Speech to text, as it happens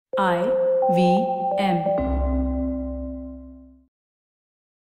IVM.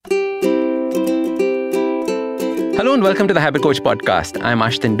 Hello and welcome to the Habit Coach podcast. I'm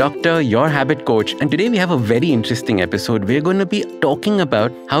Ashdin Doctor, your habit coach, and today we have a very interesting episode. We're going to be talking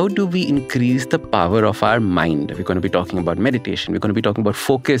about how do we increase the power of our mind. We're going to be talking about meditation. We're going to be talking about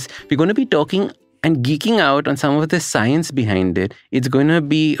focus. We're going to be talking and geeking out on some of the science behind it. It's going to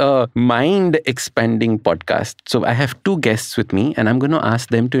be a mind-expanding podcast. So I have two guests with me, and I'm going to ask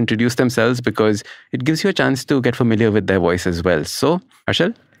them to introduce themselves because it gives you a chance to get familiar with their voice as well. So,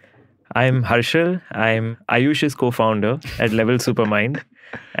 Harshil? I'm Harshil. I'm Aayush's co-founder at Level Supermind.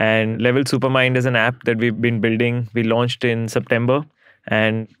 And Level Supermind is an app that we've been building. We launched in September.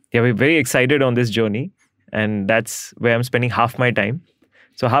 And we're very excited on this journey. And that's where I'm spending half my time.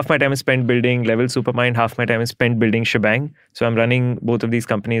 So half my time is spent building Level Supermind, half my time is spent building Shebang. So I'm running both of these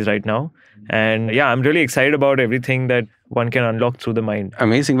companies right now. And I'm really excited about everything that one can unlock through the mind.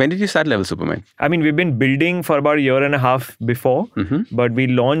 Amazing. When did you start Level Supermind? I mean, we've been building for about a year and a half before, but we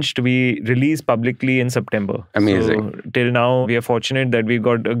released publicly in September. Amazing. So till now, we are fortunate that we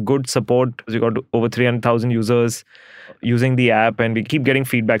got a good support. We got over 300,000 users using the app, and we keep getting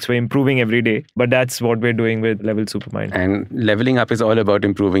feedback. So we're improving every day. But that's what we're doing with Level Supermind. And leveling up is all about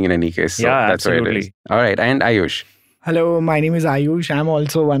improving in any case. So that's absolutely. What it is. All right. And Aayush? Hello, my name is Aayush. I'm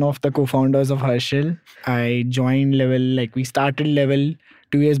also one of the co-founders of Harshil. I joined Level, we started Level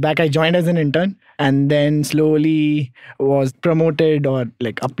 2 years back. I joined as an intern and then slowly was promoted or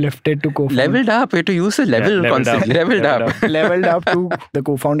uplifted to co-founder. Leveled up. We have to use the level concept. Leveled up. Leveled up to the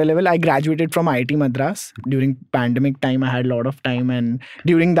co-founder level. I graduated from IIT Madras. During pandemic time, I had a lot of time. And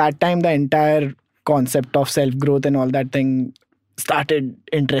during that time, the entire concept of self-growth and all that thing started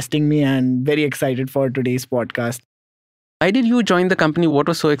interesting me, and very excited for today's podcast. Why did you join the company? What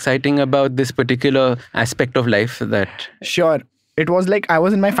was so exciting about this particular aspect of life that... Sure. It was I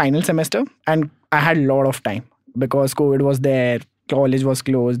was in my final semester and I had a lot of time because COVID was there, college was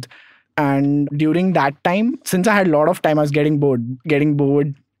closed. And during that time, since I had a lot of time, I was getting bored. Getting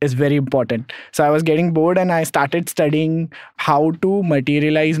bored is very important. So I was getting bored and I started studying how to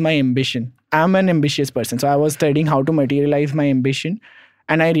materialize my ambition. I'm an ambitious person. So I was studying how to materialize my ambition.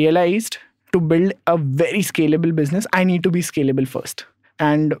 And I realized to build a very scalable business, I need to be scalable first.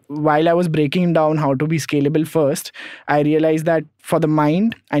 And while I was breaking down how to be scalable first, I realized that for the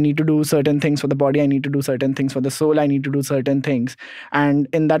mind, I need to do certain things. For the body, I need to do certain things. For the soul, I need to do certain things. And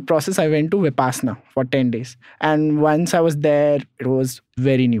in that process, I went to Vipassana for 10 days. And once I was there, it was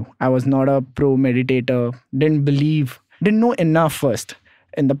very new. I was not a pro meditator, didn't know enough first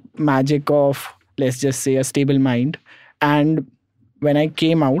in the magic of, let's just say, a stable mind. And when I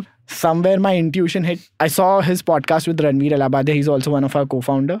came out, somewhere my intuition hit. I saw his podcast with Ranveer Alabade. He's also one of our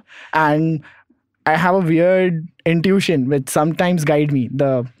co-founder. And I have a weird intuition which sometimes guide me,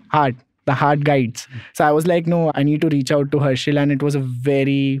 the heart guides. So I was like, no, I need to reach out to Harshil. And it was a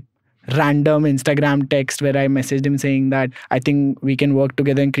very random Instagram text where I messaged him saying that I think we can work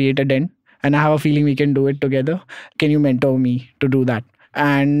together and create a den. And I have a feeling we can do it together. Can you mentor me to do that?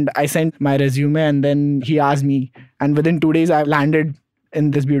 And I sent my resume and then he asked me. And within 2 days, I landed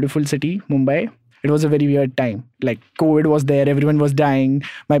in this beautiful city, Mumbai. It was a very weird time. COVID was there, everyone was dying.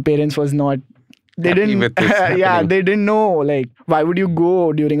 My parents was not, they didn't know, why would you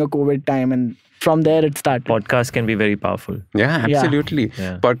go during a COVID time? And from there it started. Podcasts can be very powerful. Yeah, absolutely.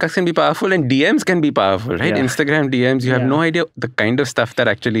 Yeah. Podcasts can be powerful and DMs can be powerful, right? Yeah. Instagram DMs, you have no idea the kind of stuff that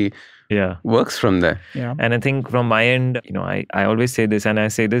actually works from there. Yeah. And I think from my end, I always say this, and I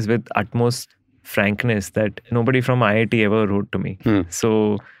say this with utmost frankness, that nobody from IIT ever wrote to me.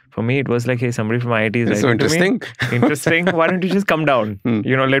 So for me, it was like, hey, somebody from IIT is writing so interesting. To me. Interesting. Why don't you just come down?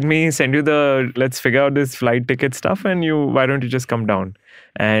 Let me send you let's figure out this flight ticket stuff, and why don't you just come down?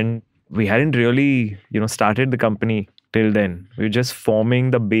 And we hadn't really, started the company till then. We were just forming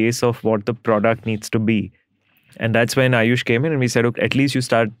the base of what the product needs to be. And that's when Aayush came in and we said, okay, at least you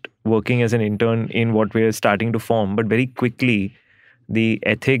start working as an intern in what we're starting to form. But very quickly, the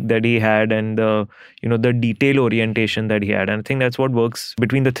ethic that he had and the detail orientation that he had. And I think that's what works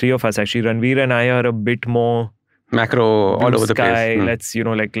between the three of us. Actually, Ranveer and I are a bit more macro, all over the place.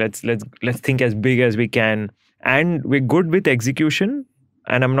 Let's think as big as we can. And we're good with execution.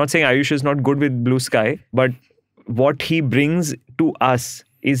 And I'm not saying Aayush is not good with blue sky, but what he brings to us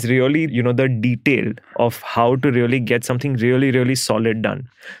is really, the detail of how to really get something really, really solid done.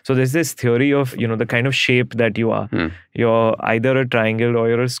 So there's this theory of, the kind of shape that you are. You're either a triangle or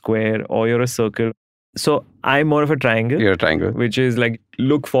you're a square or you're a circle. So I'm more of a triangle. You're a triangle. Which is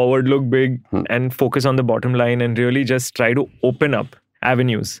look forward, look big and focus on the bottom line and really just try to open up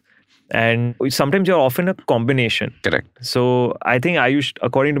avenues. And sometimes you're often a combination. Correct. So I think Aayush,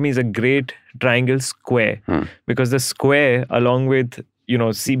 according to me, is a great triangle square, because the square, along with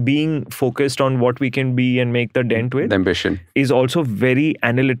being focused on what we can be and make the dent with, The ambition is also very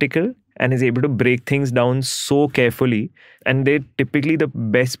analytical and is able to break things down so carefully. And they're typically the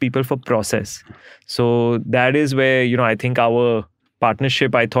best people for process. So that is where, I think our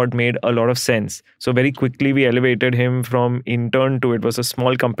partnership, I thought, made a lot of sense. So very quickly we elevated him from intern to, it was a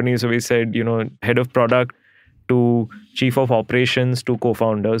small company. So we said, head of product to chief of operations to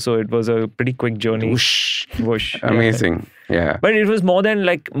co-founder. So it was a pretty quick journey. Whoosh. Amazing. Yeah. But it was more than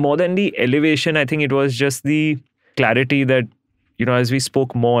the elevation. I think it was just the clarity that, as we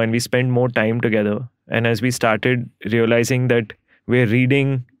spoke more and we spent more time together, and as we started realizing that we're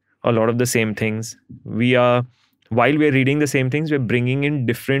reading a lot of the same things, while we're reading the same things, we're bringing in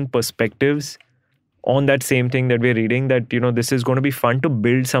different perspectives on that same thing that we're reading, that, this is going to be fun to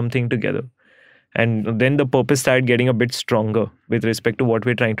build something together. And then the purpose started getting a bit stronger with respect to what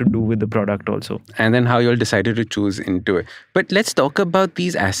we're trying to do with the product also. And then how you all decided to choose into it. But let's talk about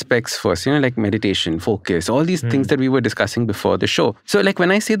these aspects first, like meditation, focus, all these things that we were discussing before the show. So like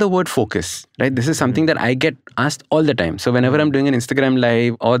when I say the word focus, right, this is something that I get asked all the time. So whenever I'm doing an Instagram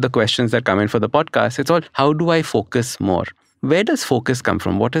live or the questions that come in for the podcast, it's all, how do I focus more? Where does focus come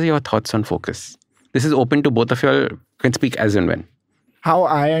from? What are your thoughts on focus? This is open to both of you all. You can speak as and when. How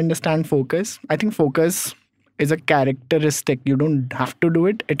I understand focus, I think focus is a characteristic. You don't have to do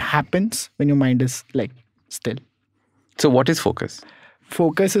it. It happens when your mind is still. So what is focus?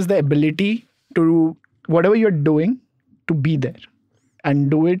 Focus is the ability to, whatever you're doing, to be there and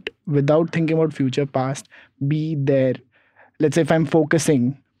do it without thinking about future, past. Be there. Let's say if I'm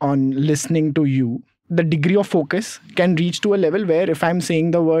focusing on listening to you, the degree of focus can reach to a level where if I'm saying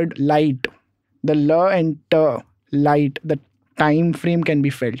the word light, the l and t, light, the time frame can be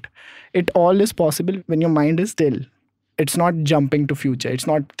felt. It all is possible when your mind is still. It's not jumping to future. It's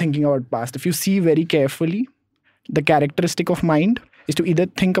not thinking about past. If you see very carefully, the characteristic of mind is to either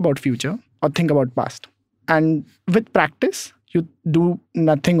think about future or think about past. And with practice, you do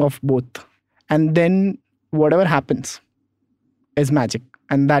nothing of both. And then whatever happens is magic.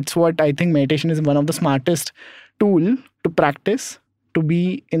 And that's what I think meditation is one of the smartest tool to practice, to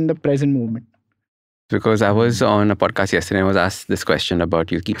be in the present moment. Because I was on a podcast yesterday and I was asked this question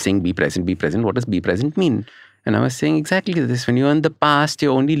about, you keep saying be present, be present. What does be present mean? And I was saying exactly this. When you're in the past,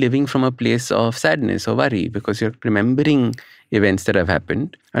 you're only living from a place of sadness or worry because you're remembering events that have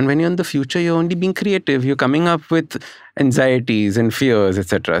happened. And when you're in the future, you're only being creative. You're coming up with anxieties and fears,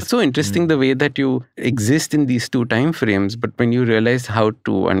 etc. So interesting the way that you exist in these two time frames. But when you realize how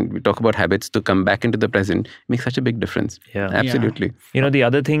to, and we talk about habits, to come back into the present, makes such a big difference. Yeah. Absolutely. The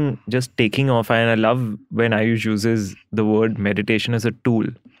other thing, just taking off, and I love when Aayush uses the word meditation as a tool.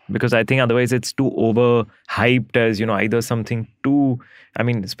 Because I think otherwise it's too over-hyped as, either something too...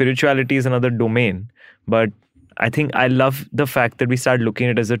 spirituality is another domain. But I think I love the fact that we start looking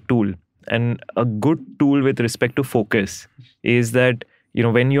at it as a tool. And a good tool with respect to focus is that,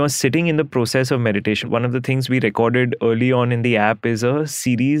 when you're sitting in the process of meditation, one of the things we recorded early on in the app is a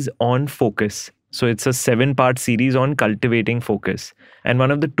series on focus. So it's a 7-part series on cultivating focus. And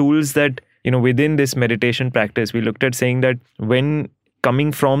one of the tools that, within this meditation practice, we looked at saying that when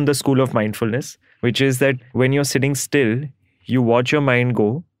coming from the school of mindfulness, which is that when you're sitting still, you watch your mind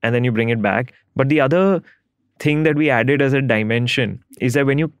go and then you bring it back. But the other thing that we added as a dimension is that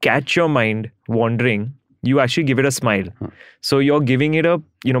when you catch your mind wandering, you actually give it a smile. So you're giving it a,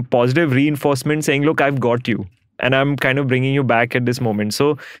 positive reinforcement saying, look, I've got you. And I'm kind of bringing you back at this moment.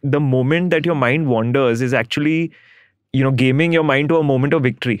 So the moment that your mind wanders is actually, gaming your mind to a moment of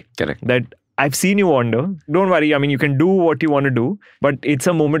victory. Correct. That I've seen you wander. Don't worry. You can do what you want to do, but it's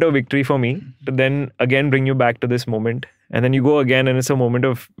a moment of victory for me to then again bring you back to this moment. And then you go again and it's a moment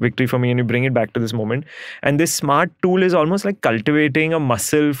of victory for me and you bring it back to this moment. And this smart tool is almost like cultivating a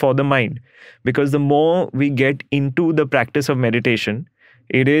muscle for the mind. Because the more we get into the practice of meditation,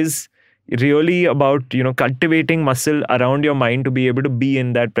 it is really about, cultivating muscle around your mind to be able to be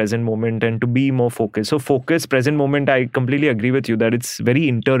in that present moment and to be more focused. So focus, present moment, I completely agree with you that it's very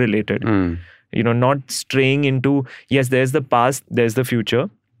interrelated. Not straying into, yes, there's the past, there's the future,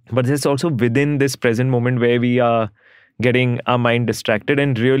 but there's also within this present moment where we are getting our mind distracted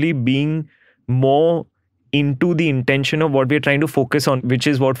and really being more into the intention of what we're trying to focus on, which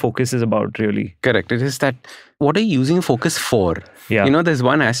is what focus is about, really. Correct. It is that, what are you using focus for? Yeah. There's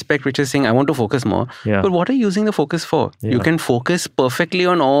one aspect which is saying, I want to focus more. Yeah. But what are you using the focus for? Yeah. You can focus perfectly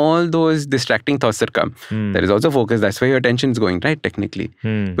on all those distracting thoughts that come. There is also focus. That's where your attention is going, right? Technically.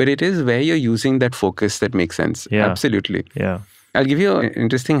 But it is where you're using that focus that makes sense. Yeah. Absolutely. Yeah. I'll give you an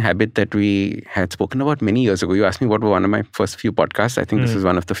interesting habit that we had spoken about many years ago. You asked me what were one of my first few podcasts. I think this is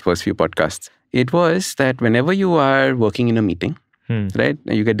one of the first few podcasts. It was that whenever you are working in a meeting, right,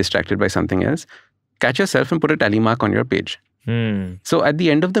 and you get distracted by something else, catch yourself and put a tally mark on your page. So at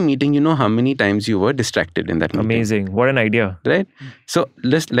the end of the meeting, you know how many times you were distracted in that meeting. Amazing. What an idea. Right? So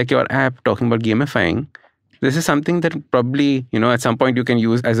just like your app talking about gamifying, this is something that probably, at some point you can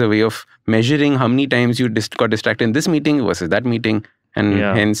use as a way of measuring how many times you got distracted in this meeting versus that meeting, and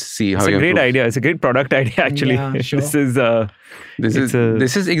hence see how you improve. It's a great idea. It's a great product idea, actually. Yeah, sure.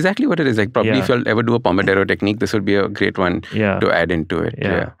 This is exactly what it is. Like probably if you'll ever do a Pomodoro technique, this would be a great one to add into it.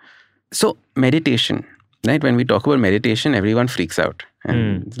 Yeah. So meditation, right? When we talk about meditation, everyone freaks out.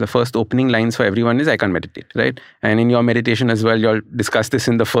 And the first opening lines for everyone is, I can't meditate, right? And in your meditation as well, you'll discuss this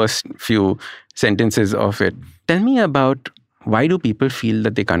in the first few sentences of it. Tell me about, why do people feel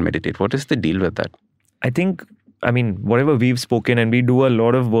that they can't meditate? What is the deal with that? I think, whatever we've spoken, and we do a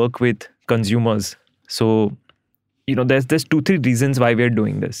lot of work with consumers. So, there's 2-3 reasons why we're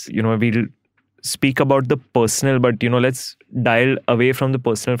doing this. We'll speak about the personal, but, let's dial away from the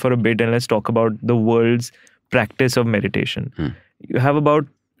personal for a bit and let's talk about the world's practice of meditation. You have about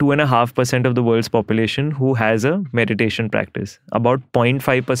 2.5% of the world's population who has a meditation practice. About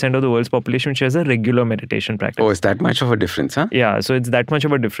 0.5% of the world's population which has a regular meditation practice. Oh, is that much of a difference, huh? Yeah, so it's that much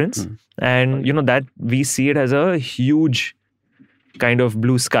of a difference. And, that we see it as a huge kind of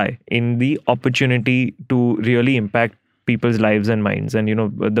blue sky in the opportunity to really impact people's lives and minds. And,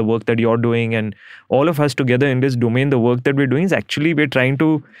 the work that you're doing and all of us together in this domain, the work that we're doing is actually we're trying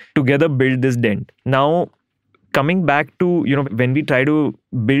to together build this dent. Now, coming back to, when we try to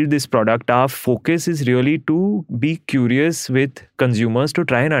build this product, our focus is really to be curious with consumers to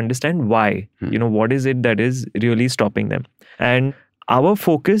try and understand why, what is it that is really stopping them. And our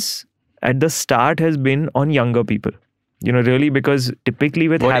focus at the start has been on younger people, really, because typically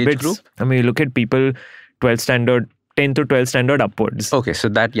with what habits, age group? You look at people 12th standard, 10th to 12th standard upwards. Okay, so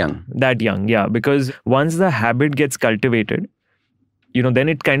that young. That young, yeah. Because once the habit gets cultivated, then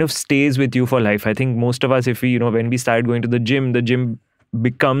it kind of stays with you for life. I think most of us, if we, when we start going to the gym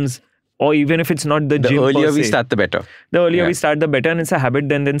becomes, or even if it's not the gym. The earlier per se, we start, the better. The earlier we start, the better. And it's a habit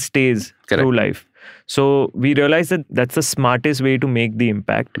then stays through life. So we realize that that's the smartest way to make the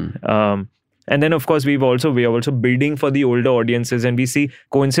impact. And then, of course, we are also building for the older audiences. And we see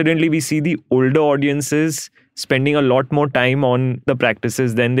the older audiences spending a lot more time on the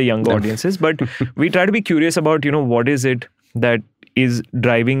practices than the younger audiences. But we try to be curious about, what is it that is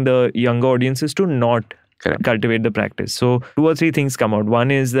driving the younger audiences to not cultivate the practice. So 2 or 3 things come out.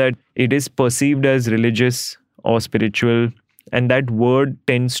 One is that it is perceived as religious or spiritual, and that word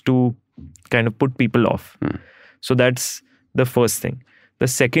tends to kind of put people off. So that's the first thing. The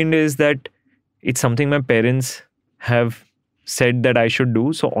second is that it's something my parents have said that I should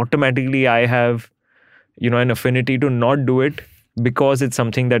do. So automatically I have, an affinity to not do it because it's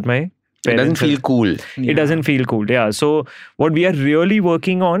something that my it doesn't feel cool. It doesn't feel cool. Yeah. So what we are really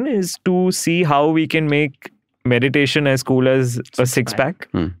working on is to see how we can make meditation as cool as a six-pack.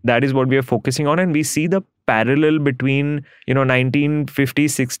 That is what we are focusing on. And we see the parallel between, 1950s,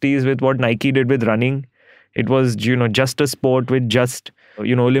 60s with what Nike did with running. It was, just a sport with just,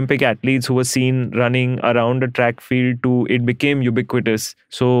 Olympic athletes who were seen running around a track field to it became ubiquitous.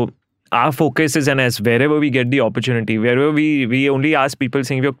 So our focus is, and as wherever we get the opportunity, wherever we only ask people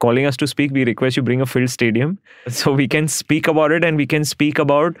saying, if you're calling us to speak, we request you bring a filled stadium so we can speak about it and we can speak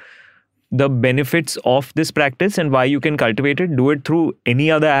about the benefits of this practice and why you can cultivate it. Do it through any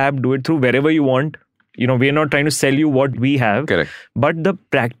other app, do it through wherever you want. We're not trying to sell you what we have. Correct. But the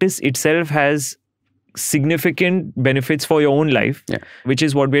practice itself has significant benefits for your own life, which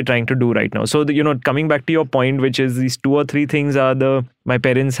is what we're trying to do right now. So, coming back to your point, which is these 2 or 3 things are my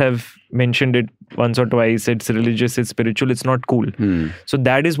parents have mentioned it once or twice. It's religious, it's spiritual, it's not cool. So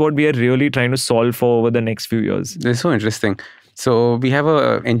that is what we are really trying to solve for over the next few years. This is so interesting. So we have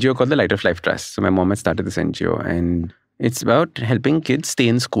a NGO called the Light of Life Trust. So my mom had started this NGO and it's about helping kids stay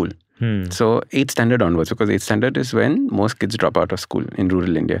in school. So 8th standard onwards, because 8th standard is when most kids drop out of school in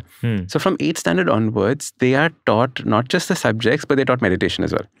rural India. So from 8th standard onwards, they are taught not just the subjects, but they taught meditation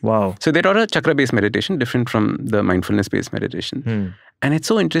as well. Wow. So they taught a chakra-based meditation, different from the mindfulness-based meditation. And it's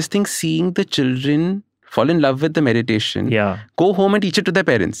so interesting seeing the children fall in love with the meditation, go home and teach it to their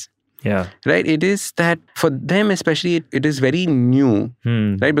parents. Yeah. Right. It is that for them, especially, it is very new,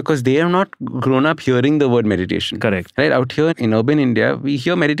 right? Because they have not grown up hearing the word meditation. Correct. Right. Out here in urban India, we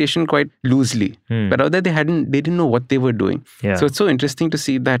hear meditation quite loosely, but out there they didn't know what they were doing. Yeah. So it's so interesting to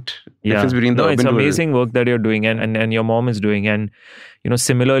see that difference between the urban it's and rural. amazing work that you're doing and your mom is doing. And,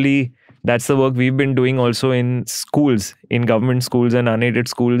 similarly, that's the work we've been doing also in schools, in government schools and unaided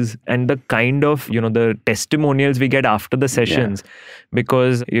schools, and the kind of, the testimonials we get after the sessions,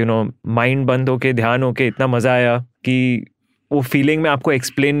 because, mind band hoke, dhyan hoke, itna maza aaya कि वो feeling मैं आपको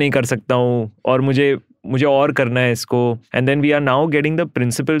explain नहीं कर सकता हूँ और मुझे और करना है इसको. And then we are now getting the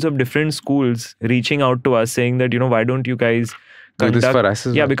principals of different schools reaching out to us saying that, why don't you guys do this for us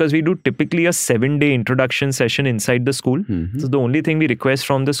as well? Because we do typically a 7-day introduction session inside the school. So the only thing we request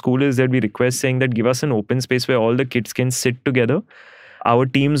from the school is that we request saying that give us an open space where all the kids can sit together. Our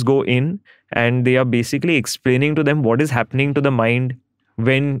teams go in and they are basically explaining to them what is happening to the mind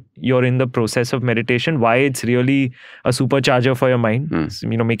when you're in the process of meditation, why it's really a supercharger for your mind,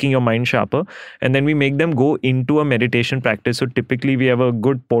 making your mind sharper. And then we make them go into a meditation practice. So typically we have a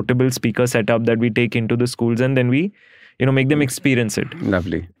good portable speaker setup that we take into the schools, and then we make them experience it.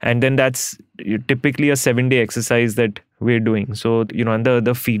 Lovely. And then that's typically a 7-day exercise that we're doing. So, and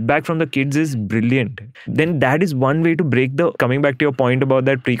the feedback from the kids is brilliant. Then that is one way to break coming back to your point about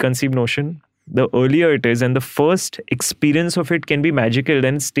that preconceived notion. The earlier it is and the first experience of it can be magical,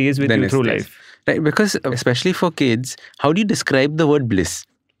 then it stays with you through life. Right, because especially for kids, how do you describe the word bliss?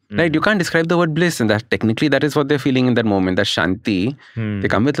 Right, you can't describe the word bliss, and that technically that is what they're feeling in that moment. That shanti, they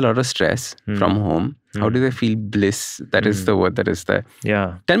come with a lot of stress from home. How do they feel bliss? That is the word that is there.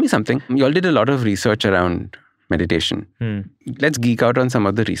 Yeah. Tell me something. You all did a lot of research around meditation. Let's geek out on some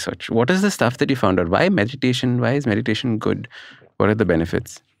of the research. What is the stuff that you found out? Why meditation? Why is meditation good? What are the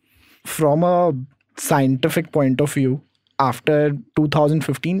benefits? From a scientific point of view, after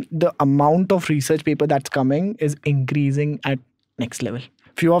 2015, the amount of research paper that's coming is increasing at next level.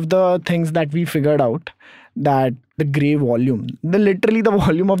 Few of the things that we figured out, that the gray volume, literally the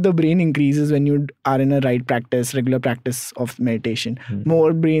volume of the brain increases when you are in a regular practice of meditation.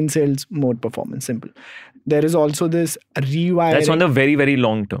 More brain cells, more performance. Simple. There is also this rewiring. That's on the very, very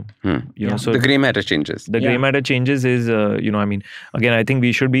long term. So the gray matter changes. The gray matter changes is, again, I think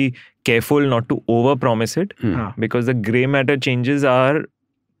we should be careful not to overpromise it, because the gray matter changes are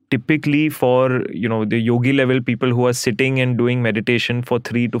typically for, the yogi level people who are sitting and doing meditation for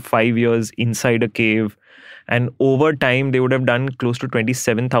 3 to 5 years inside a cave. And over time, they would have done close to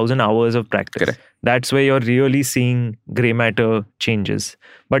 27,000 hours of practice. Correct. That's where you're really seeing gray matter changes.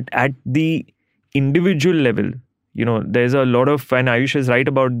 But at the individual level, there's a lot of, and Aayush is right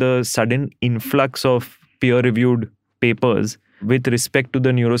about the sudden influx of peer-reviewed papers with respect to the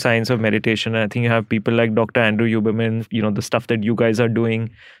neuroscience of meditation. And I think you have people like Dr. Andrew Huberman, the stuff that you guys are doing,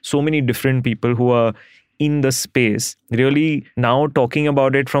 so many different people who are in the space, really now talking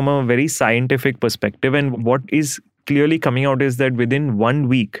about it from a very scientific perspective. And what is clearly coming out is that within 1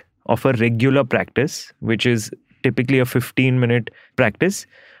 week of a regular practice, which is typically a 15-minute practice,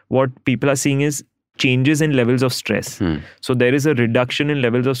 what people are seeing is changes in levels of stress. So there is a reduction in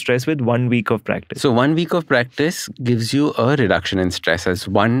levels of stress with 1 week of practice. So 1 week of practice gives you a reduction in stress as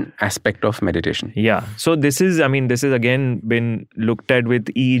one aspect of meditation. Yeah. So this is again been looked at with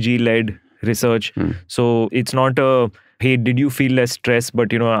EEG-led research. So it's not hey, did you feel less stress?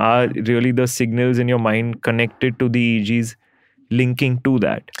 But, are really the signals in your mind connected to the EEGs linking to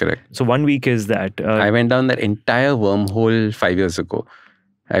that? Correct. So 1 week is that. I went down that entire wormhole 5 years ago.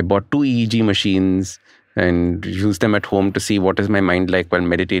 I bought 2 EEG machines and used them at home to see what is my mind like while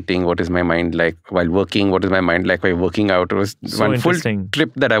meditating, what is my mind like while working, what is my mind like while working out. It was so one full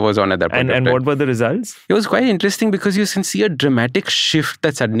trip that I was on at that point. And what were the results? It was quite interesting because you can see a dramatic shift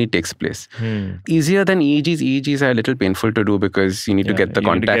that suddenly takes place. Easier than EEGs. EEGs are a little painful to do because you need to get the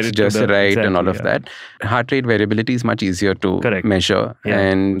contacts just right and all of that. Heart rate variability is much easier to measure.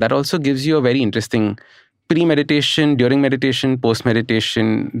 And that also gives you a very interesting pre-meditation, during meditation,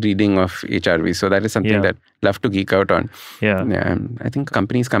 post-meditation reading of HRV. So that is something that I love to geek out on. Yeah. I think a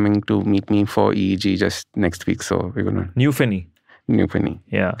company is coming to meet me for EEG just next week. So we're going to... Newfany.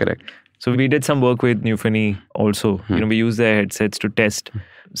 Yeah. Correct. So we did some work with Newfany also. We use their headsets to test.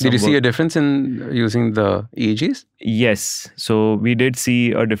 Did you see a difference in using the EEGs? Yes. So we did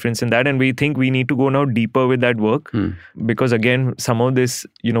see a difference in that. And we think we need to go now deeper with that work. Because again, some of this,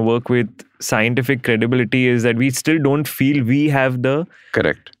 work with scientific credibility is that we still don't feel we have the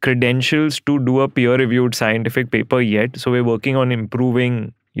credentials to do a peer-reviewed scientific paper yet. So we're working on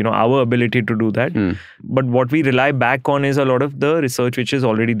improving our ability to do that. But what we rely back on is a lot of the research which is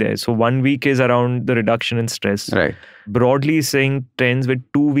already there. So 1 week is around the reduction in stress. Right. Broadly saying trends with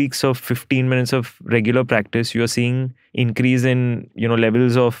 2 weeks of 15 minutes of regular practice, you're seeing increase in,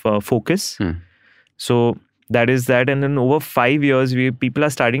 levels of focus. So that is that. And then over 5 years, people are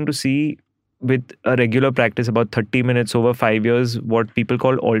starting to see with a regular practice about 30 minutes over 5 years, what people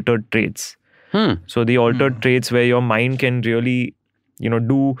call altered traits. So the altered traits where your mind can really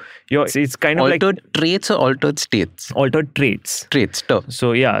do your, it's kind of Altered like traits or altered states? altered traits. Traits, tough.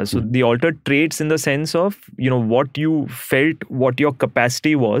 So yeah, so the altered traits in the sense of, what you felt, what your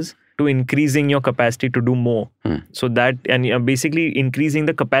capacity was, to increasing your capacity to do more. So that, and basically increasing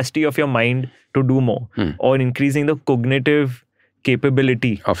the capacity of your mind to do more, or increasing the cognitive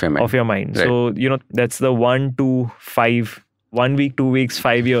capability Of your mind. Right. So, that's the 1 to 5, 1 week, 2 weeks,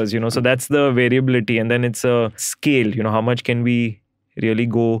 5 years, so that's the variability. And then it's a scale, how much can we really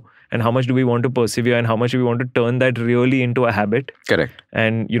go, and how much do we want to persevere, and how much do we want to turn that really into a habit. Correct.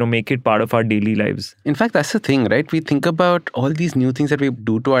 And, make it part of our daily lives. In fact, that's the thing, right? We think about all these new things that we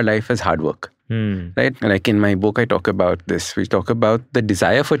do to our life as hard work. Right? Like in my book, I talk about this. We talk about the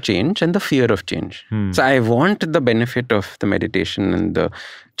desire for change and the fear of change. So I want the benefit of the meditation and the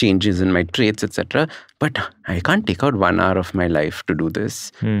changes in my traits, etc. But I can't take out 1 hour of my life to do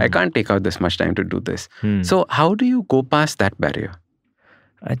this. I can't take out this much time to do this. So how do you go past that barrier?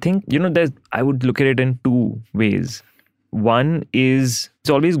 I think, I would look at it in 2 ways. One is, it's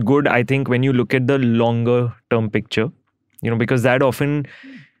always good, I think, when you look at the longer term picture, because that often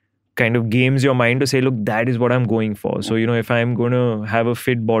kind of games your mind to say, look, that is what I'm going for. So, if I'm going to have a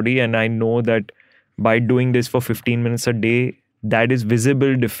fit body and I know that by doing this for 15 minutes a day, that is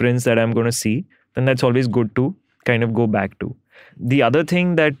visible difference that I'm going to see, then that's always good to kind of go back to. The other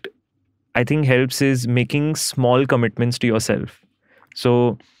thing that I think helps is making small commitments to yourself.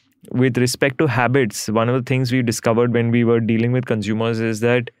 So with respect to habits, one of the things we discovered when we were dealing with consumers is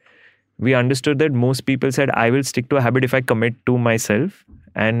that we understood that most people said, I will stick to a habit if I commit to myself.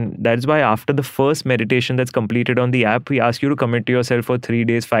 And that's why after the first meditation that's completed on the app, we ask you to commit to yourself for 3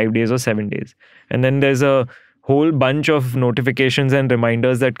 days, 5 days, or 7 days. And then there's a whole bunch of notifications and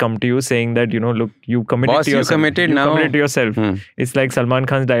reminders that come to you saying that, look, you committed Boss, to yourself. You committed now. Committed to yourself. It's like Salman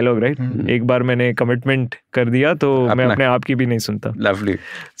Khan's dialogue, right? एक बार मैंने commitment कर दिया तो मैं अपने आप की भी नहीं सुनता. Lovely.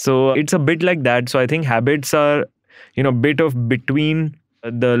 So it's a bit like that. So I think habits are, bit of between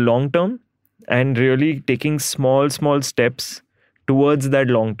the long term and really taking small steps towards that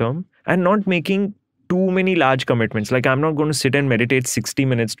long term and not making too many large commitments. Like, I'm not going to sit and meditate 60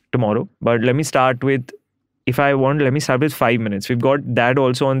 minutes tomorrow, but let me start with, let me start with 5 minutes. We've got that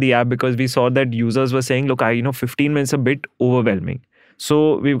also on the app because we saw that users were saying, look, 15 minutes a bit overwhelming.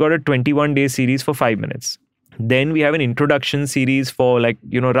 So we've got a 21-day series for 5 minutes. Then we have an introduction series for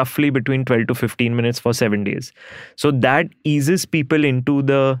roughly between 12 to 15 minutes for 7 days. So that eases people into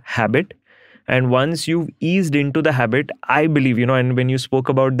the habit. And once you've eased into the habit, I believe, and when you spoke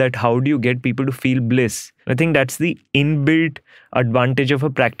about that, how do you get people to feel bliss? I think that's the inbuilt advantage of a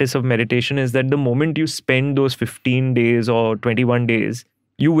practice of meditation, is that the moment you spend those 15 days or 21 days,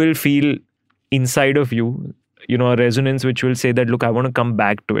 you will feel inside of you, a resonance which will say that, look, I want to come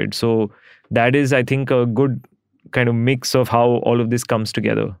back to it. So that is, I think, a good kind of mix of how all of this comes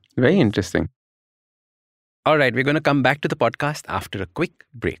together. Very interesting. All right, we're going to come back to the podcast after a quick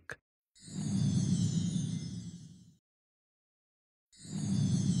break.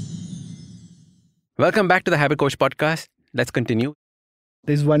 Welcome back to the Habit Coach podcast. Let's continue.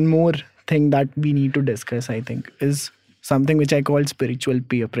 There's one more thing that we need to discuss, I think, is something which I call spiritual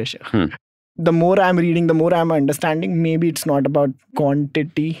peer pressure. The more I'm reading, the more I'm understanding, maybe it's not about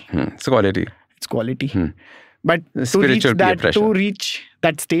quantity. It's quality. It's quality. But spiritual to reach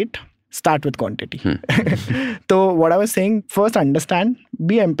that state, start with quantity. So what I was saying, first understand,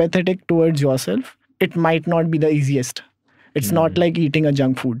 be empathetic towards yourself. It might not be the easiest. It's not like eating a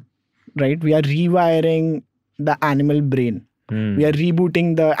junk food. Right? We are rewiring the animal brain. We are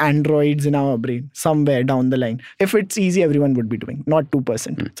rebooting the androids in our brain somewhere down the line. If it's easy, everyone would be doing, not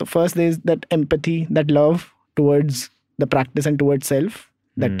 2%. So first there's that empathy, that love towards the practice and towards self.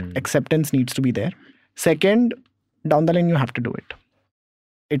 That acceptance needs to be there. Second, down the line, you have to do it.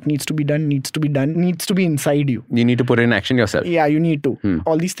 It needs to be done, needs to be inside you. You need to put it in action yourself. Yeah, you need to.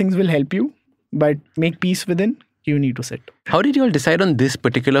 All these things will help you, but make peace within. You need to sit. How did you all decide on this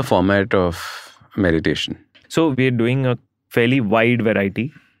particular format of meditation? So we're doing a fairly wide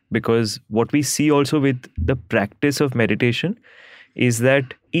variety, because what we see also with the practice of meditation is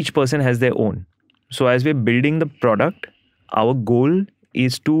that each person has their own. So as we're building the product, our goal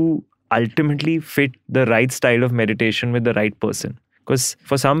is to ultimately fit the right style of meditation with the right person. Because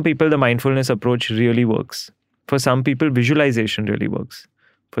for some people, the mindfulness approach really works. For some people, visualization really works.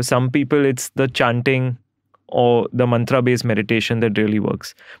 For some people, it's the chanting or the mantra-based meditation that really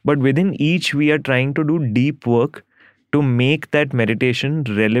works. But within each, we are trying to do deep work to make that meditation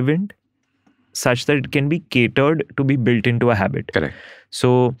relevant such that it can be catered to be built into a habit. Correct.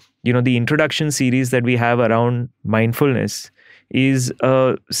 So, the introduction series that we have around mindfulness is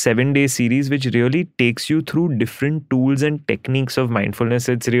a 7-day series which really takes you through different tools and techniques of mindfulness.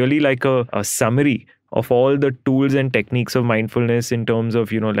 It's really like a summary of all the tools and techniques of mindfulness in terms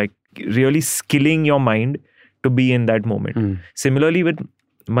of, like really skilling your mind to be in that moment. Similarly with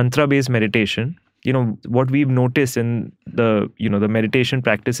mantra-based meditation, what we've noticed in the meditation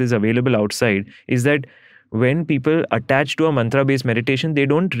practices available outside is that when people attach to a mantra-based meditation, they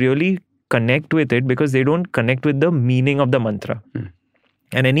don't really connect with it because they don't connect with the meaning of the mantra.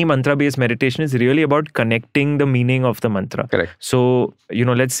 And any mantra-based meditation is really about connecting the meaning of the mantra. Correct. So,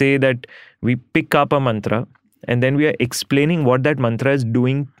 let's say that we pick up a mantra and then we are explaining what that mantra is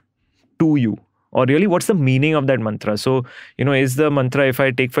doing to you, or really what's the meaning of that mantra. So, is the mantra, if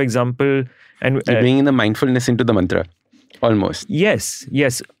I take, for example, and you're bringing the mindfulness into the mantra. Almost. Yes.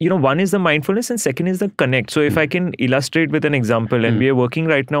 One is the mindfulness and second is the connect. So if I can illustrate with an example, and we are working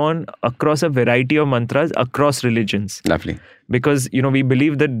right now on across a variety of mantras across religions. Lovely. Because, we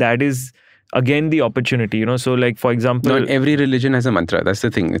believe that is again the opportunity, So like, for example... Not every religion has a mantra. That's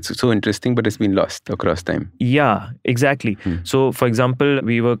the thing. It's so interesting, but it's been lost across time. Yeah, exactly. So for example,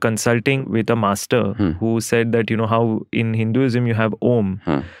 we were consulting with a master who said that, how in Hinduism you have Om.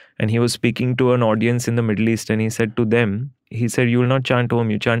 And he was speaking to an audience in the Middle East and he said to them, you will not chant Om,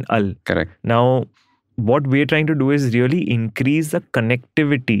 you chant Al. Correct. Now, what we're trying to do is really increase the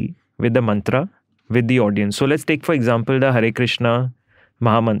connectivity with the mantra, with the audience. So let's take, for example, the Hare Krishna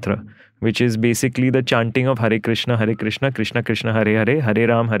Mahamantra, which is basically the chanting of Hare Krishna, Krishna Krishna, Hare Hare, Hare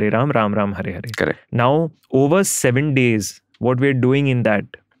Ram, Ram Ram, Hare Hare. Correct. Now, over 7 days, what we're doing in that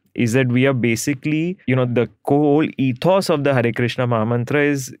is that we are basically, the whole ethos of the Hare Krishna Mahamantra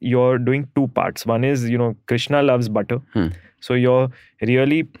is you're doing 2 parts. One is, Krishna loves butter. So you're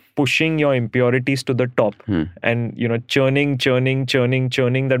really pushing your impurities to the top and, churning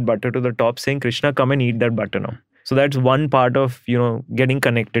that butter to the top, saying, Krishna, come and eat that butter now. So that's one part of, getting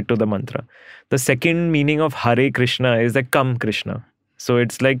connected to the mantra. The second meaning of Hare Krishna is the come Krishna. So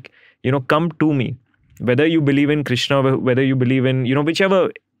it's like, come to me. Whether you believe in Krishna, whether you believe in,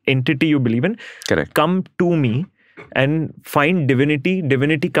 whichever entity you believe in, correct, come to me and find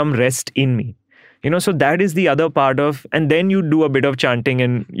divinity come rest in me. So that is the other part of, and then you do a bit of chanting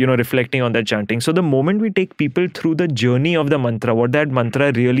and, reflecting on that chanting. So the moment we take people through the journey of the mantra, what that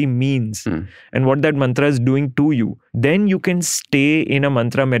mantra really means and what that mantra is doing to you, then you can stay in a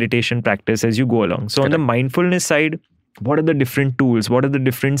mantra meditation practice as you go along. So correct. On the mindfulness side, what are the different tools? What are the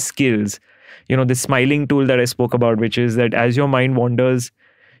different skills? The smiling tool that I spoke about, which is that as your mind wanders,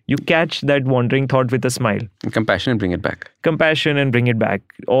 you catch that wandering thought with a smile. And compassion and bring it back.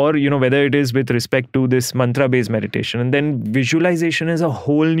 Or, whether it is with respect to this mantra-based meditation. And then visualization is a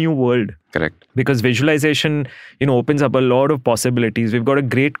whole new world. Correct. Because visualization, opens up a lot of possibilities. We've got a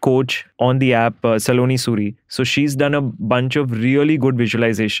great coach on the app, Saloni Suri. So she's done a bunch of really good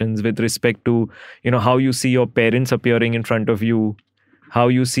visualizations with respect to, how you see your parents appearing in front of you, how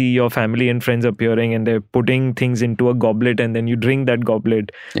you see your family and friends appearing and they're putting things into a goblet and then you drink that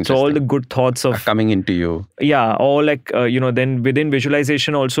goblet. So all the good thoughts are coming into you. Yeah. Or like, then within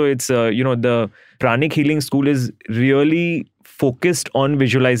visualization also, it's, the pranic healing school is really focused on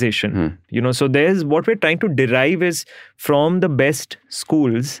visualization. So there's what we're trying to derive is from the best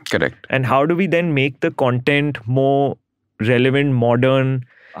schools. Correct. And how do we then make the content more relevant, modern?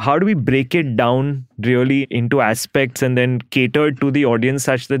 How do we break it down really into aspects and then cater to the audience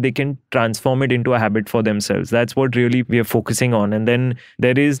such that they can transform it into a habit for themselves? That's what really we are focusing on. And then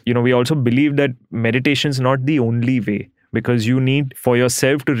there is, we also believe that meditation is not the only way, because you need for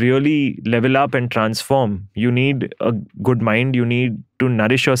yourself to really level up and transform. You need a good mind. You need to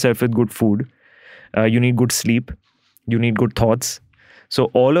nourish yourself with good food. You need good sleep. You need good thoughts. So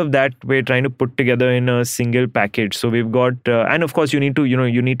all of that we're trying to put together in a single package. So we've got, and of course you need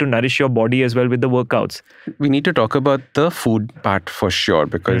to nourish your body as well with the workouts. We need to talk about the food part for sure,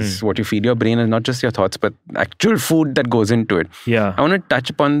 because what you feed your brain is not just your thoughts, but actual food that goes into it. Yeah. I want to touch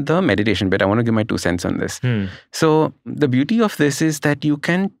upon the meditation bit. I want to give my 2 cents on this. So the beauty of this is that you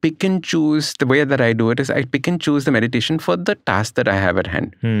can pick and choose. The way that I do it is I pick and choose the meditation for the task that I have at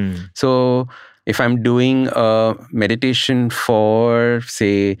hand. So if I'm doing a meditation for,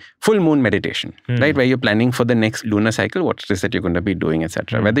 say, full moon meditation, right, where you're planning for the next lunar cycle, what it is that you're going to be doing,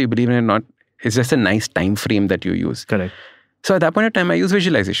 etc. Whether you believe in it or not, it's just a nice time frame that you use. Correct. So at that point of time, I use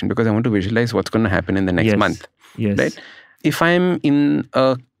visualization because I want to visualize what's going to happen in the next month. Yes. Right? If I'm in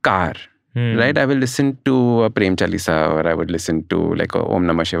a car, right, I will listen to a Prem Chalisa, or I would listen to like a Om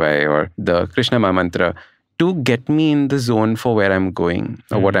Namah Shivaya or the Krishna Mahamantra to get me in the zone for where I'm going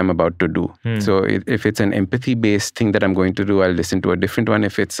or what I'm about to do. So if it's an empathy-based thing that I'm going to do, I'll listen to a different one.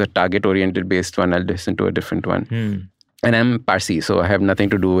 If it's a target-oriented based one, I'll listen to a different one. And I'm Parsi, so I have nothing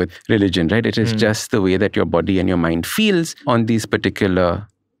to do with religion, right? It is just the way that your body and your mind feels on these particular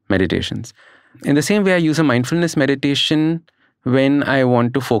meditations. In the same way, I use a mindfulness meditation when I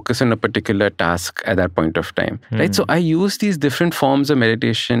want to focus on a particular task at that point of time, right? So I use these different forms of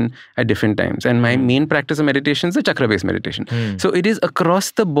meditation at different times. And my main practice of meditation is the chakra-based meditation. So it is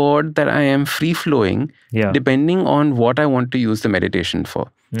across the board that I am free-flowing depending on what I want to use the meditation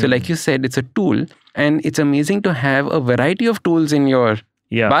for. So like you said, it's a tool, and it's amazing to have a variety of tools in your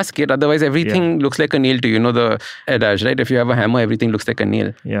basket. Otherwise, everything looks like a nail to you. You know the adage, right? If you have a hammer, everything looks like a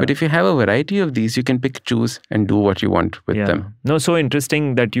nail. But if you have a variety of these, you can pick, choose, and do what you want with them. No, so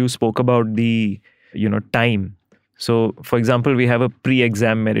interesting that you spoke about the, time. So, for example, we have a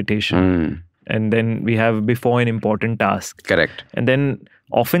pre-exam meditation, and then we have before an important task. Correct. And then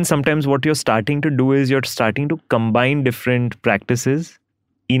often, sometimes what you're starting to do is you're starting to combine different practices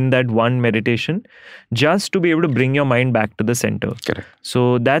in that one meditation, just to be able to bring your mind back to the center. Correct.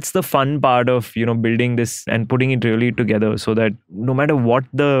 So that's the fun part of, building this and putting it really together, so that no matter what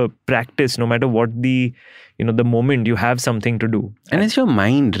the practice, no matter what the, the moment, you have something to do. And it's your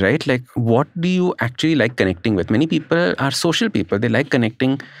mind, right? Like, what do you actually like connecting with? Many people are social people. They like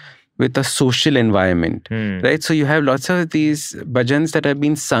connecting with a social environment, right? So you have lots of these bhajans that have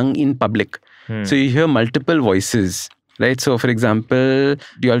been sung in public. So you hear multiple voices. Right. So, for example,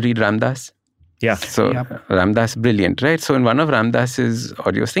 do you all read Ramdas? Yeah. So, Ramdas, brilliant, right? So, in one of Ramdas's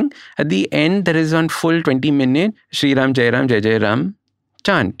audio thing, at the end, there is one full 20-minute Shri Ram, Jai Ram, Jai Jai Ram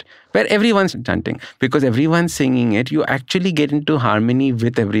chant, where everyone's chanting. Because everyone's singing it, you actually get into harmony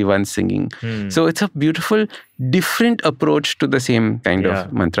with everyone singing. So, it's a beautiful, different approach to the same kind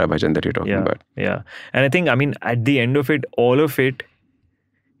of mantra bhajan that you're talking about. Yeah. And I think, at the end of it, all of it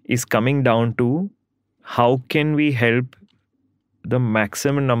is coming down to how can we help the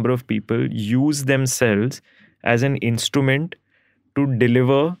maximum number of people use themselves as an instrument to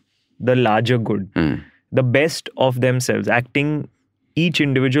deliver the larger good, the best of themselves, each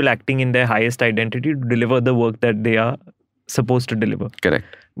individual acting in their highest identity to deliver the work that they are supposed to deliver. Correct.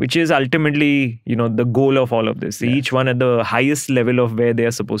 Which is ultimately, the goal of all of this. Each one at the highest level of where they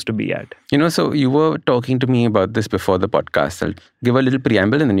are supposed to be at. So you were talking to me about this before the podcast. I'll give a little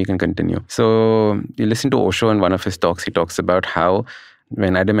preamble and then you can continue. So you listen to Osho in one of his talks. He talks about how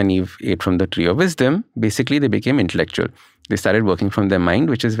when Adam and Eve ate from the tree of wisdom, basically they became intellectual. They started working from their mind,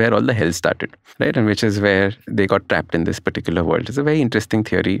 which is where all the hell started, right? And which is where they got trapped in this particular world. It's a very interesting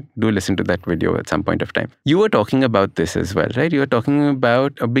theory. Do listen to that video at some point of time. You were talking about this as well, right? You were talking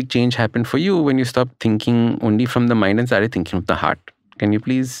about a big change happened for you when you stopped thinking only from the mind and started thinking of the heart. Can you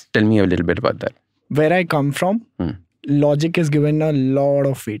please tell me a little bit about that? Where I come from, logic is given a lot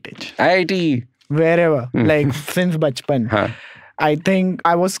of weightage. IIT. Wherever, like since bachpan. I think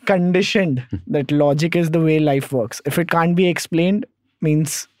I was conditioned that logic is the way life works. If it can't be explained,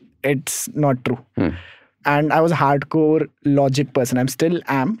 means it's not true. And I was a hardcore logic person. I'm still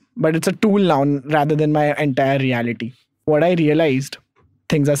am, but it's a tool now rather than my entire reality. What I realized,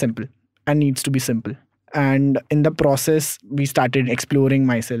 things are simple and needs to be simple. And in the process, we started exploring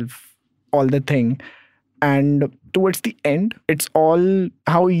myself, all the thing. And towards the end, it's all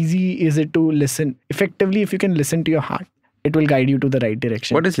how easy is it to listen effectively. If you can listen to your heart, it will guide you to the right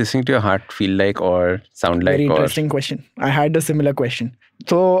direction. What does listening to your heart feel like or sound like? Very interesting question. I had a similar question.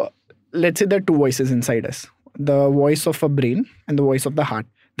 So let's say there are two voices inside us. The voice of a brain and the voice of the heart.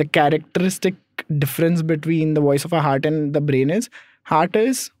 The characteristic difference between the voice of a heart and the brain is, heart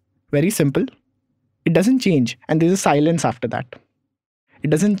is very simple. It doesn't change. And there's a silence after that. It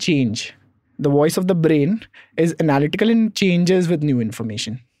doesn't change. The voice of the brain is analytical and changes with new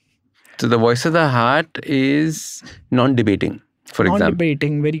information. So the voice of the heart is non-debating, for example.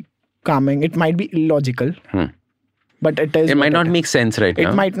 Non-debating, very calming. It might be illogical, but it is. It might not make sense right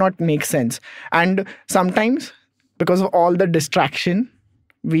now. It might not make sense. And sometimes, because of all the distraction,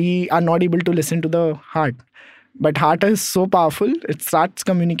 we are not able to listen to the heart. But heart is so powerful, it starts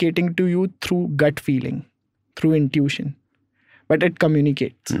communicating to you through gut feeling, through intuition. But it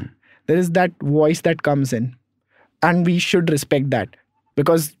communicates. There is that voice that comes in. And we should respect that.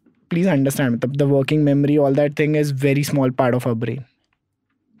 Because please understand, the working memory, all that thing is very small part of our brain.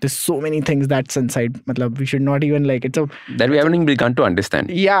 There's so many things that's inside. We should not even that we haven't even begun to understand.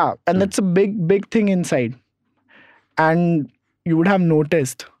 Yeah. And that's a big thing inside. And you would have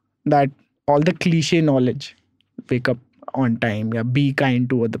noticed that all the cliche knowledge, wake up on time, be kind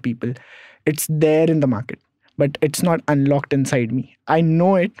to other people, it's there in the market. But it's not unlocked inside me. I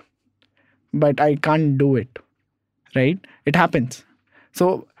know it, but I can't do it. Right? It happens.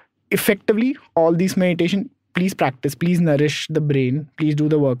 So effectively, all these meditation, please practice, please nourish the brain, please do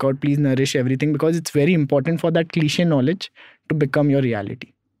the workout, please nourish everything, because it's very important for that cliche knowledge to become your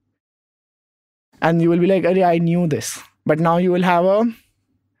reality. And you will be like, "Arey, I knew this." But now you will have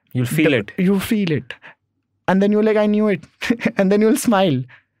You'll feel it. You feel it. And then you're like, "I knew it." And then you'll smile.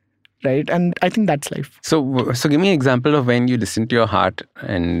 Right? And I think that's life. So give me an example of when you listen to your heart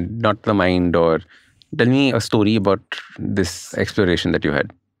and not the mind, or tell me a story about this exploration that you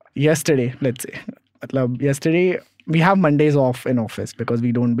had. Yesterday, let's say. Yesterday, we have Mondays off in office because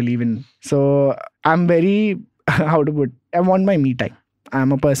we don't believe in. So I'm very, I want my me time.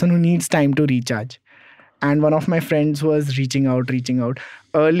 I'm a person who needs time to recharge. And one of my friends was reaching out.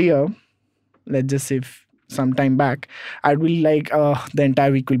 Earlier, let's just say some time back, I'd be like, the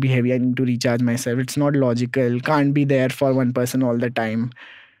entire week will be heavy. I need to recharge myself. It's not logical. Can't be there for one person all the time.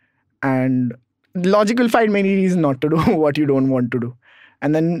 And logic will find many reasons not to do what you don't want to do.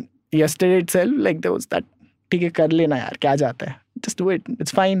 And then yesterday itself, like there was that, "ठीक है, कर लेना यार, क्या जाता है? Just do it.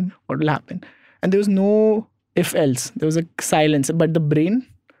 It's fine. What will happen?" And there was no if else. There was a silence. But the brain,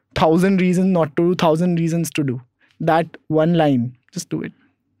 1,000 reasons not to do, 1,000 reasons to do. That one line, just do it.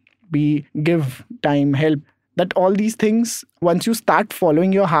 Give time, help. That all these things, once you start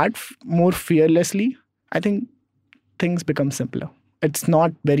following your heart more fearlessly, I think things become simpler. It's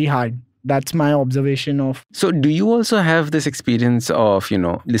not very hard. That's my observation of. So do you also have this experience of,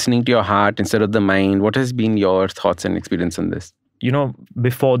 listening to your heart instead of the mind? What has been your thoughts and experience on this?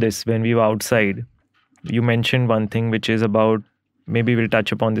 Before this, when we were outside, you mentioned one thing, which is about, maybe we'll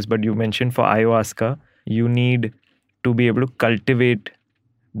touch upon this, but you mentioned for ayahuasca, you need to be able to cultivate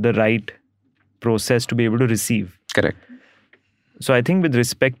the right process to be able to receive. Correct. So I think with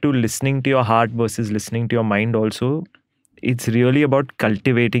respect to listening to your heart versus listening to your mind also, it's really about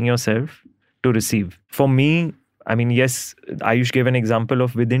cultivating yourself to receive. For me, I mean, yes, Aayush gave an example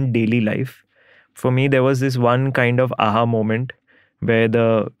of within daily life. For me, there was this one kind of aha moment where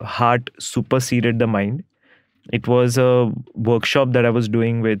the heart superseded the mind. It was a workshop that I was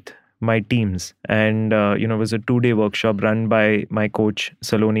doing with my teams, and it was a 2-day workshop run by my coach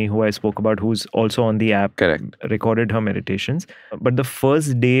Saloni, who I spoke about, who's also on the app. Correct. Recorded her meditations. But the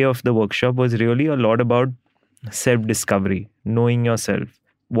first day of the workshop was really a lot about self-discovery, knowing yourself.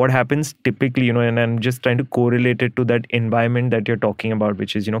 What happens typically, and I'm just trying to correlate it to that environment that you're talking about,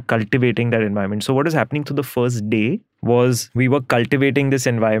 which is, cultivating that environment. So what is happening to the first day was we were cultivating this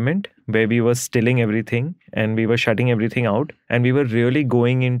environment where we were stilling everything and we were shutting everything out, and we were really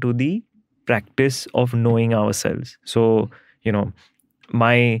going into the practice of knowing ourselves. So,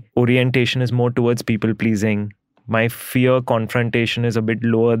 my orientation is more towards people pleasing. My fear confrontation is a bit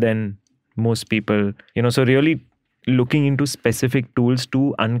lower than most people, so really looking into specific tools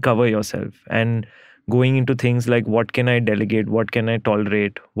to uncover yourself and going into things like, what can I delegate? What can I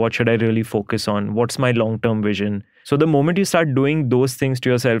tolerate? What should I really focus on? What's my long-term vision? So the moment you start doing those things to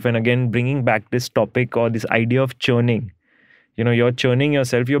yourself, and again, bringing back this topic or this idea of churning, you're churning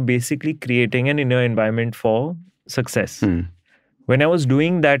yourself, you're basically creating an inner environment for success. When I was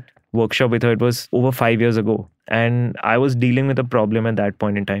doing that workshop with her, it was over 5 years ago. And I was dealing with a problem at that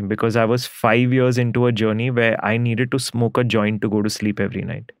point in time because I was 5 years into a journey where I needed to smoke a joint to go to sleep every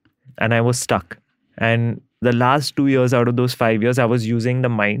night. And I was stuck. And the last 2 years out of those 5 years, I was using the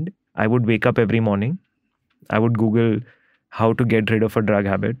mind. I would wake up every morning. I would Google how to get rid of a drug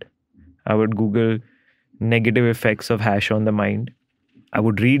habit. I would Google negative effects of hash on the mind. I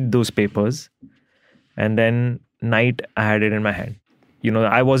would read those papers. And then night, I had it in my hand.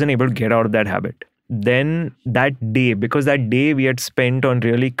 I wasn't able to get out of that habit. Then that day, because that day we had spent on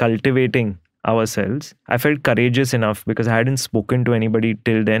really cultivating ourselves, I felt courageous enough because I hadn't spoken to anybody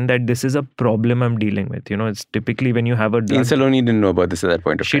till then that this is a problem I'm dealing with. It's typically when you have a drug. Saloni didn't know about this at that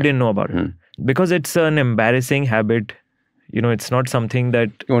point of time. She didn't know about it. Because it's an embarrassing habit. It's not something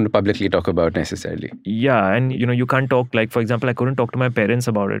that you want to publicly talk about necessarily. Yeah. And, you can't talk, like, for example, I couldn't talk to my parents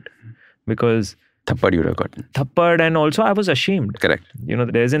about it because Thappad you would have gotten. Thappad, and also I was ashamed. Correct.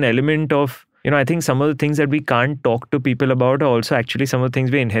 There's an element of, I think some of the things that we can't talk to people about are also actually some of the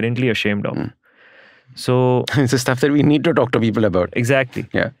things we're inherently ashamed of. So it's the stuff that we need to talk to people about. Exactly.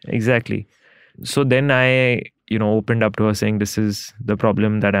 Yeah. Exactly. So then I, opened up to her saying, this is the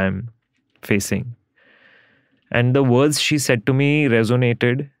problem that I'm facing. And the words she said to me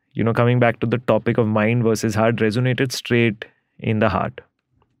resonated, coming back to the topic of mind versus heart, resonated straight in the heart.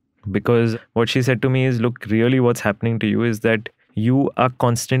 Because what she said to me is, look, really what's happening to you is that you are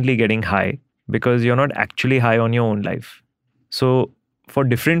constantly getting high because you're not actually high on your own life. So for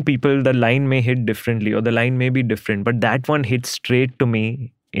different people, the line may hit differently or the line may be different, but that one hit straight to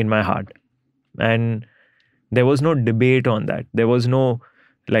me in my heart. And there was no debate on that. There was no,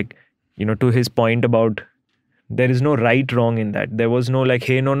 to his point about There is no right, wrong in that. There was no like,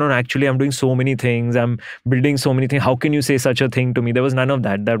 hey, no, actually I'm doing so many things. I'm building so many things. How can you say such a thing to me? There was none of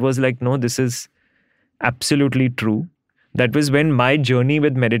that. That was like, no, this is absolutely true. That was when my journey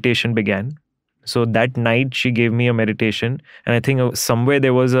with meditation began. So that night she gave me a meditation. And I think somewhere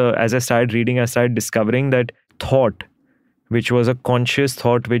there was as I started reading, I started discovering that thought, which was a conscious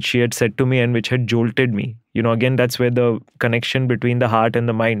thought which she had said to me and which had jolted me. Again, that's where the connection between the heart and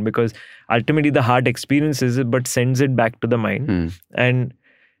the mind, because ultimately the heart experiences it but sends it back to the mind. And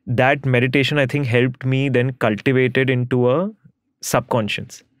that meditation, I think, helped me then cultivate it into a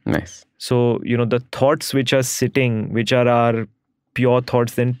subconscious. Nice. So, the thoughts which are sitting, which are our pure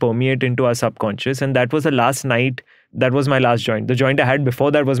thoughts, then permeate into our subconscious. And that was the last night. That was my last joint. The joint I had before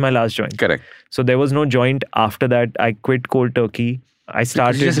that was my last joint. Correct. So there was no joint after that. I quit cold turkey. I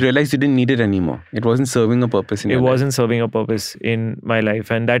started. You just realized you didn't need it anymore. It wasn't serving a purpose in your life. It wasn't serving a purpose in my life.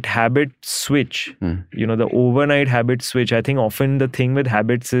 And that habit switch, the overnight habit switch, I think often the thing with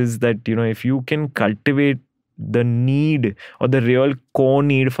habits is that, if you can cultivate the need or the real core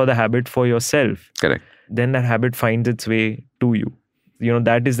need for the habit for yourself, correct, then that habit finds its way to you.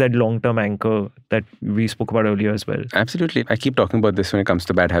 That is that long-term anchor that we spoke about earlier as well. Absolutely. I keep talking about this when it comes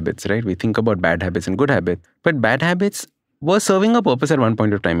to bad habits, right? We think about bad habits and good habits, but bad habits were serving a purpose at one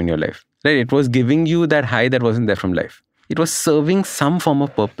point of time in your life, right? It was giving you that high that wasn't there from life. It was serving some form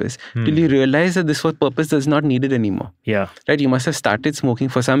of purpose till you realize that this purpose does not need it anymore. Yeah. Right? You must have started smoking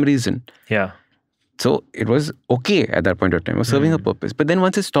for some reason. Yeah. So it was okay at that point of time. It was serving a purpose. But then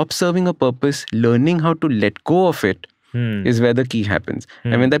once it stops serving a purpose, learning how to let go of it is where the key happens.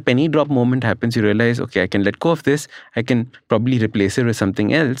 And when that penny drop moment happens, you realize, okay, I can let go of this. I can probably replace it with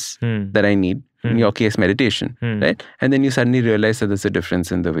something else that I need. In your case, meditation, right? And then you suddenly realize that there's a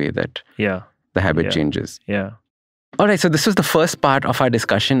difference in the way that the habit changes. Yeah. All right, so this was the first part of our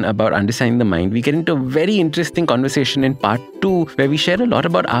discussion about understanding the mind. We get into a very interesting conversation in part 2, where we share a lot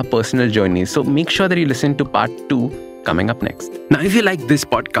about our personal journeys. So make sure that you listen to part 2 coming up next. Now, if you like this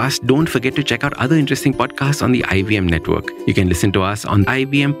podcast, don't forget to check out other interesting podcasts on the IVM network. You can listen to us on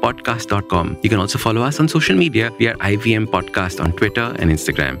ivmpodcast.com. You can also follow us on social media. We are IVM Podcast on Twitter and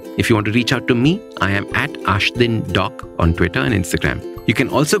Instagram. If you want to reach out to me, I am at ashdindoc on Twitter and Instagram. You can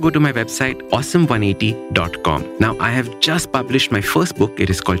also go to my website, awesome180.com. Now, I have just published my first book. It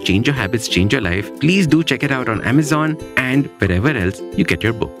is called Change Your Habits, Change Your Life. Please do check it out on Amazon and wherever else you get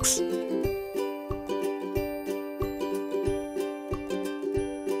your books.